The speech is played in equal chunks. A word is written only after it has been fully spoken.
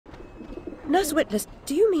Nurse Witless,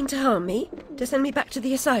 do you mean to harm me? To send me back to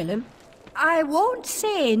the asylum? I won't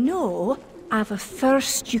say no. I've a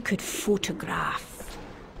thirst you could photograph.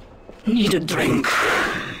 Need a drink.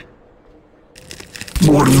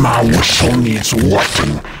 My whistle needs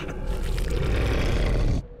wetting.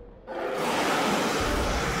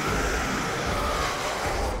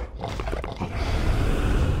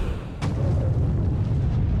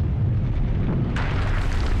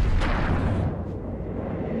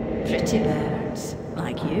 Pretty birds,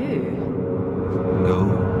 like you. Go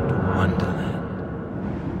to Wanderland.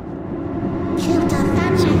 Killed our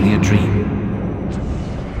family. It's only a dream.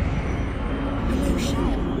 Pollution.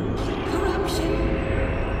 Corruption.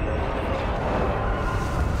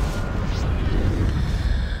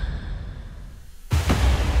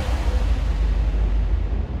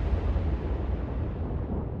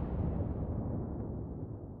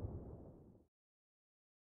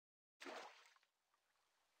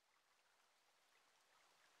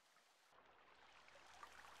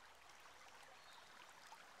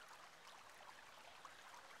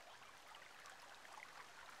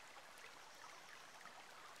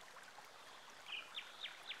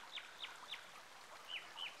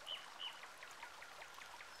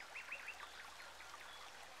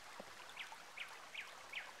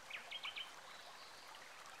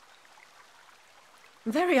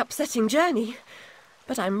 Very upsetting journey.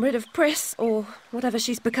 But I'm rid of Pris, or whatever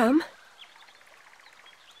she's become.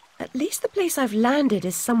 At least the place I've landed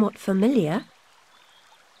is somewhat familiar.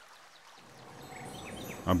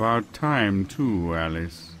 About time, too,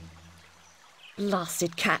 Alice.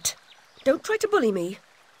 Blasted cat. Don't try to bully me.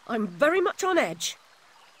 I'm very much on edge.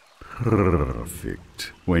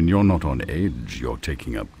 Perfect. When you're not on edge, you're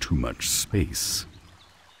taking up too much space.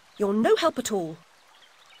 You're no help at all.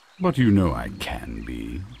 But you know I can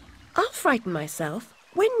be. I'll frighten myself.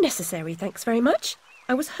 When necessary, thanks very much.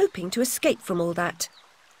 I was hoping to escape from all that.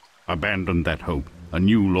 Abandon that hope. A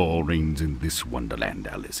new law reigns in this Wonderland,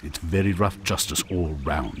 Alice. It's very rough justice all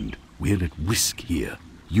round. We're at risk here.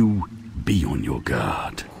 You be on your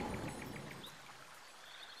guard.